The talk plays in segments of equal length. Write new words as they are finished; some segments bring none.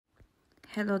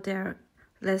Hello there,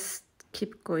 let's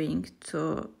keep going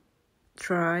to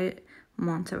try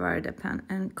Monteverde pen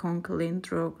and Conklin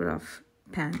Duragraph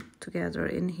pen together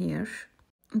in here.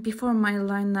 Before my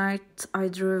line art, I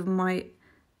drew my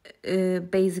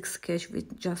basic sketch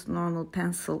with just normal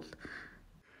pencil.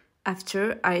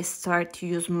 After I start to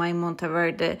use my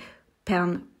Monteverde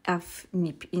pen F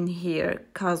nib in here,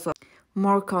 cause of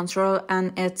more control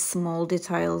and add small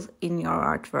details in your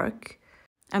artwork.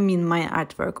 I mean my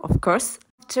artwork, of course.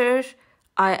 After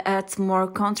I add more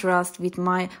contrast with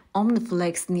my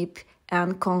Omniflex nib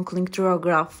and Conklin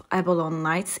Duragraph Abalone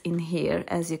Lights in here,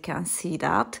 as you can see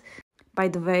that. By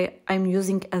the way, I'm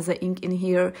using as a ink in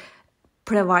here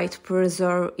White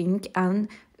Preserve ink and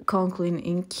Conklin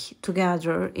ink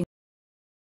together.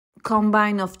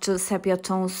 Combine of two sepia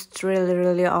tones,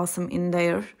 really awesome in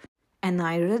there. And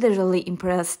I really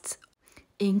impressed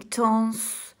ink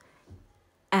tones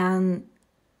and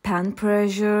pen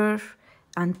pressure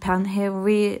and pen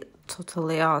heavy,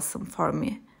 totally awesome for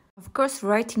me. Of course,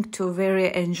 writing too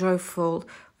very enjoyable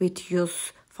with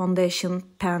use foundation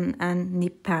pen and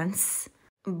nib pens.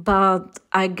 But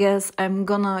I guess I'm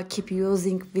gonna keep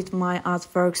using with my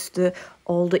artworks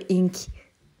all the ink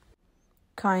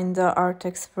kinda art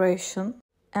expression.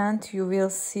 And you will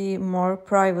see more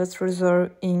private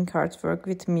reserve ink artwork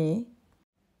with me.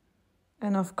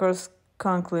 And of course,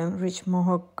 Conklin Rich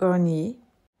Mahogany.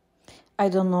 I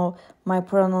don't know my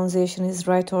pronunciation is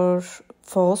right or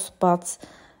false, but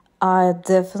I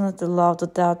definitely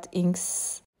loved that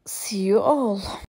inks. See you all.